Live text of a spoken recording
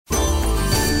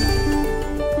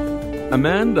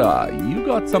Amanda, you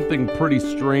got something pretty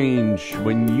strange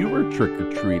when you were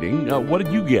trick-or-treating. What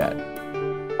did you get?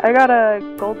 I got a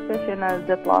goldfish in a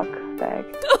Ziploc bag.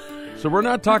 So we're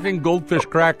not talking goldfish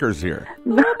crackers here.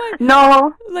 No,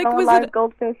 Like, no was live it?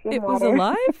 goldfish in It was water.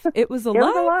 alive. It was It alive.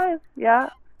 was alive, yeah.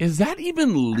 Is that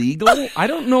even legal? I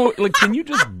don't know. Like, can you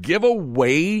just give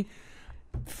away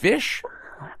fish?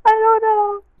 I don't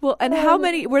know. Well, and how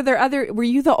many were there? Were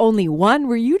you the only one?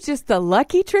 Were you just the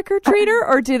lucky trick or treater,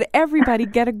 or did everybody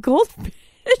get a goldfish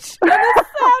in a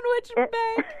sandwich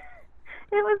bag?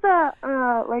 It was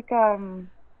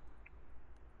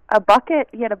a bucket.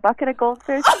 He had a bucket of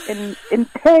goldfish in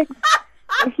pigs.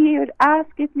 He would ask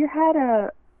if you had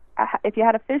a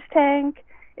fish tank.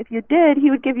 If you did, he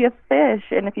would give you a fish,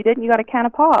 and if you didn't, you got a can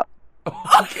of pop.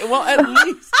 Okay, well, at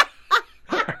least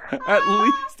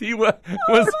he was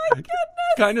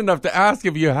kind enough to ask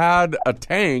if you had a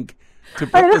tank to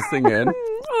put this thing in.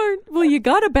 Or, well, you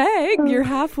got a bag. You're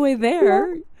halfway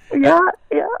there. Yeah.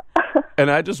 And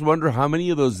I just wonder how many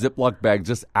of those Ziploc bags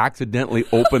just accidentally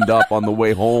opened up on the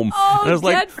way home. Oh, and I was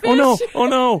like, dead fish. oh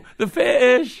no, the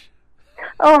fish.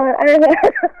 Oh,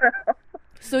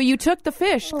 So you took the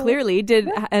fish, clearly.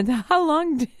 And how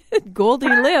long did Goldie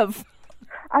live?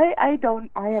 I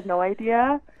have no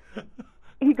idea.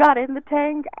 He got in the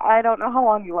tank. I don't know how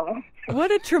long he left. What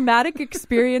a traumatic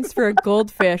experience for a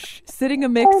goldfish, sitting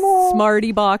amidst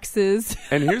Smartie boxes.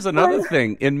 And here's another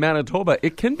thing. In Manitoba,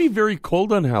 it can be very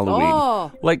cold on Halloween.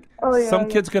 Oh. Like, yeah, some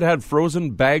kids could have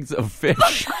frozen bags of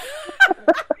fish.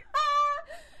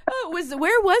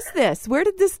 Where was this? Where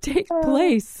did this take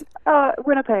place?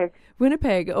 Winnipeg.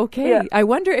 Winnipeg. Okay. Yeah. I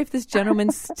wonder if this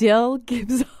gentleman still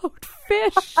gives out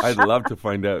fish. I'd love to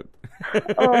find out.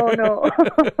 Oh, no.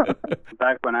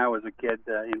 Back when I was a kid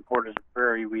in Portage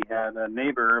Prairie, we had a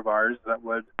neighbor of ours that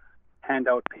would hand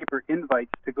out paper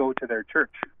invites to go to their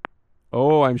church.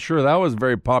 Oh, I'm sure that was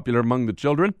very popular among the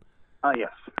children. Yes.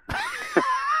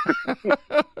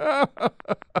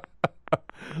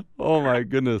 Oh, my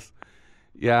goodness.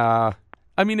 Yeah.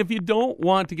 I mean, if you don't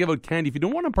want to give out candy, if you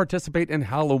don't want to participate in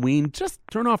Halloween, just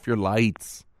turn off your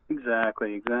lights.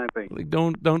 Exactly. Like,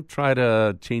 don't try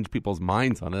to change people's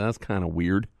minds on it. That's kind of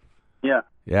weird. Yeah.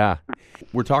 Yeah.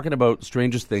 We're talking about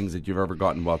strangest things that you've ever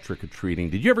gotten while trick-or-treating.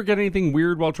 Did you ever get anything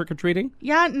weird while trick-or-treating?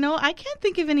 Yeah, no, I can't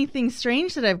think of anything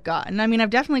strange that I've gotten. I mean, I've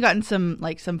definitely gotten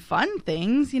some fun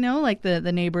things, like the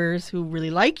neighbors who really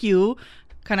like you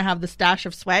kind of have the stash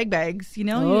of swag bags,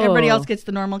 Everybody else gets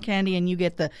the normal candy and you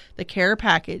get the care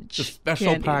package. The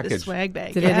special candy, package. The swag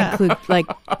bag. Did it include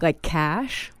like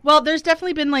cash? Well, there's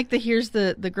definitely been here's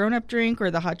the grown-up drink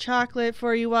or the hot chocolate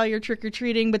for you while you're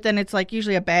trick-or-treating, but then it's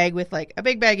usually a bag with a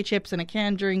big bag of chips and a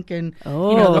canned drink and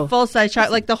the full-size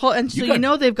chocolate, the whole, and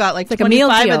so they've got like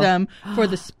 25 of them for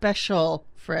the special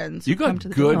friends. You who come got to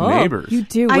the good neighbors. You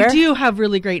do. I do have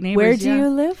really great neighbors. Where do you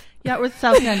live? Yeah, we're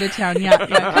south end of town. Yeah.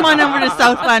 Come on over to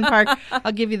South Glen Park.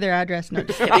 I'll give you their address. No,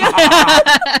 just kidding.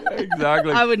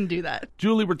 Exactly. I wouldn't do that.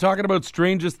 Julie, we're talking about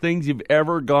strangest things you've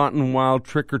ever gotten while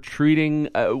trick-or-treating.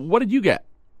 What did you get?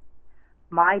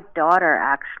 My daughter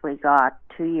actually got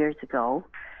 2 years ago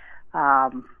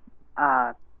a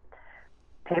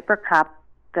paper cup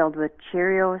filled with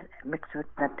Cheerios mixed with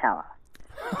Nutella.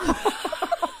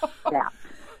 Yeah.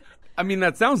 I mean,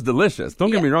 that sounds delicious.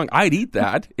 Don't get me wrong. I'd eat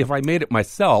that if I made it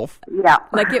myself. Yeah.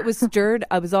 Like it was stirred.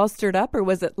 I was all stirred up, or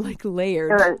was it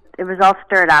layered? It was all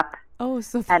stirred up Oh,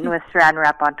 so and with saran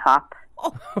wrap on top.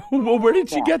 Well, where did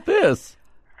she get this?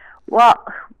 Well,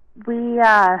 me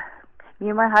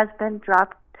and my husband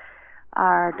dropped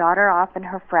our daughter off and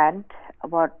her friend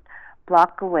about a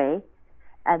block away,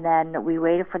 and then we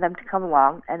waited for them to come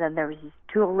along, and then there was these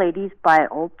two old ladies by an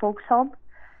old folks home,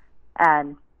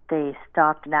 and they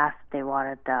stopped and asked if they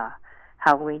wanted the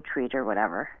Halloween treat or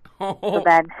whatever. So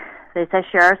then they said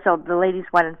sure, so the ladies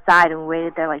went inside and we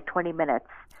waited there 20 minutes.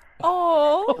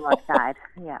 Oh. Come outside.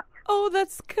 Yeah. Oh,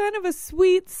 that's kind of a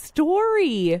sweet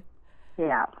story.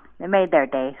 Yeah. It made their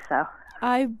day, so.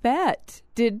 I bet.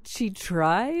 Did she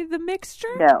try the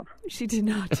mixture? No. She did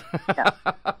not.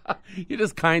 You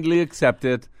just kindly accept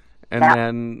it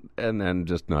and then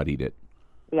just not eat it.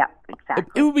 Yeah,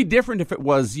 exactly. It would be different if it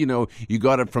was, you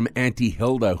got it from Auntie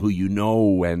Hilda, who you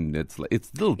know, and it's a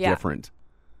little different.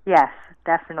 Yes,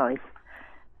 definitely.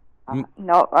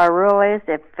 No, our rule is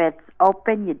if it's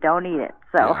open, you don't eat it.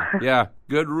 So. Yeah,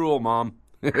 good rule, Mom.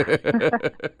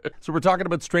 So we're talking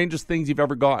about strangest things you've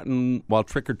ever gotten while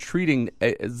trick-or-treating.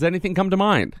 Does anything come to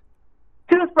mind?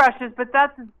 Toothbrushes, but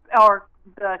or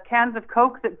the cans of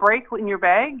Coke that break in your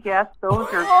bag. Yes, those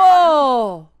are.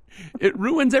 Oh. It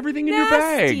ruins everything in your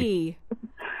bag. Nasty.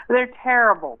 They're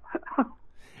terrible.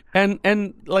 And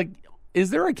Is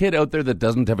there a kid out there that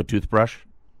doesn't have a toothbrush?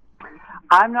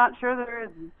 I'm not sure there is.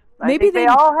 Maybe they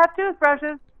all have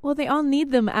toothbrushes. Well, they all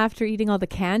need them after eating all the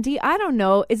candy. I don't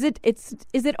know. Is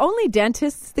it only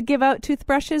dentists that give out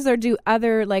toothbrushes, or do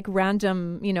other like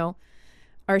random,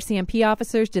 RCMP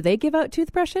officers, do they give out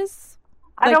toothbrushes?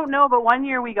 I don't know, but one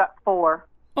year we got 4.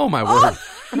 Oh, my word.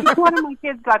 One of my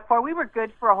kids got 4. We were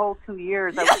good for a whole 2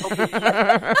 years. I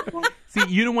was hoping.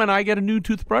 See, when I get a new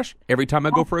toothbrush, every time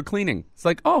I go for a cleaning, it's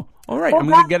like, oh, all right, I'm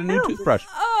going to get a new toothbrush.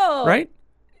 Oh. Right?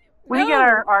 We get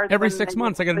ours every when 6 they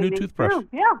months. I get a new cleaning toothbrush. too.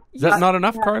 Yeah. Is that not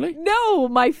enough, Carly? No,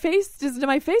 does my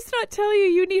face not tell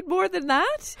you need more than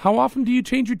that? How often do you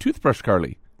change your toothbrush,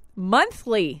 Carly?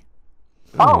 Monthly.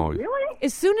 Oh, really?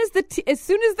 As soon as the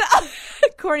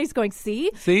Corny's going,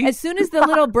 see? As soon as the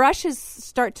little brushes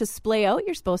start to splay out,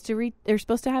 you're supposed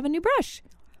to have a new brush.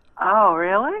 Oh,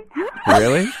 really?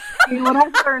 Really? See what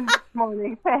I learned this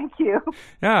morning. Thank you.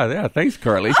 Yeah. Thanks,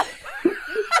 Carly.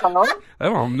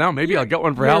 Oh, now maybe I'll get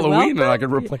one for Halloween and I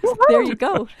can replace it. There you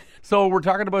go. So we're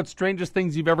talking about strangest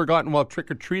things you've ever gotten while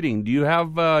trick-or-treating. Do you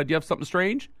have something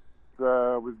strange?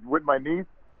 Was with my niece.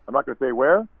 I'm not going to say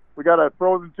where. We got a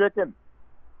frozen chicken.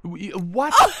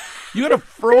 What? You had a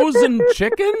frozen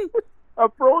chicken? A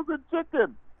frozen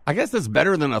chicken. I guess that's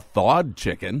better than a thawed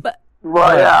chicken.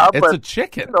 Well, yeah, it's but a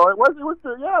chicken. it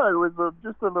was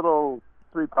just a little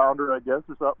 3-pounder, I guess,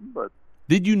 or something. But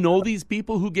did you know these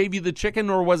people who gave you the chicken,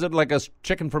 or was it like a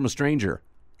chicken from a stranger?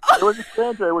 it was a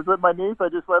stranger. It was with my niece. I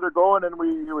just let her go, and then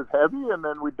it was heavy, and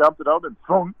then we dumped it out and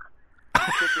thunk.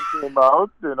 The chicken came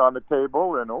out and on the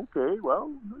table, and okay,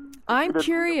 well. I'm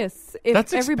curious if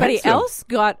That's everybody expensive. else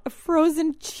got a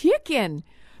frozen chicken.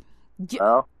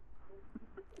 Well,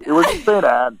 it was in St.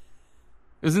 Anne.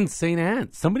 It was in St.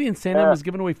 Anne. Somebody in St. Anne was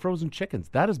giving away frozen chickens.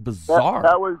 That is bizarre.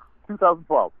 That was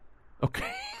 2012.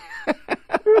 Okay.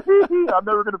 I'm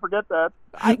never going to forget that.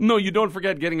 No, you don't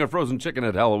forget getting a frozen chicken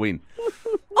at Halloween.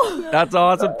 That's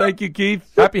awesome. Thank you, Keith.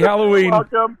 Happy Halloween.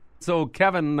 Welcome. So,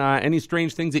 Kevin, any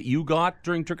strange things that you got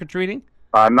during trick-or-treating?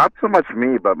 Not so much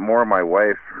me, but more my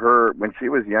wife. When she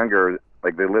was younger,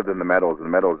 like they lived in the Meadows, and the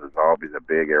Meadows is always a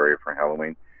big area for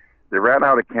Halloween. They ran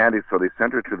out of candy, so they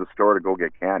sent her to the store to go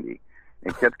get candy.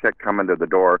 And kids kept coming to the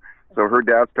door. So her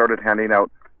dad started handing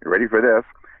out, you ready for this?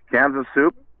 Cans of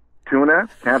soup, tuna,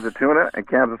 cans of tuna, and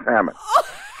cans of salmon.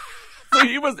 So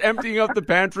he was emptying out the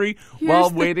pantry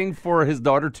while waiting for his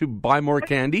daughter to buy more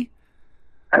candy?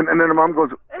 And then her mom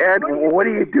goes, Ed, what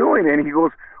are you doing? And he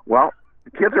goes, well,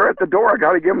 the kids are at the door. I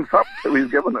got to give them something. So he's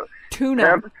giving them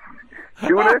Tuna,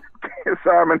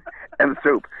 salmon, and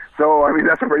soup. So, I mean,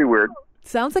 that's pretty weird.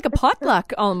 sounds like a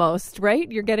potluck almost,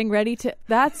 right? You're getting ready to.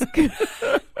 That's good.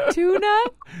 Tuna.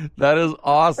 That is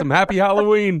awesome. Happy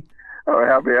Halloween. Oh,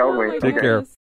 happy Halloween. Take care.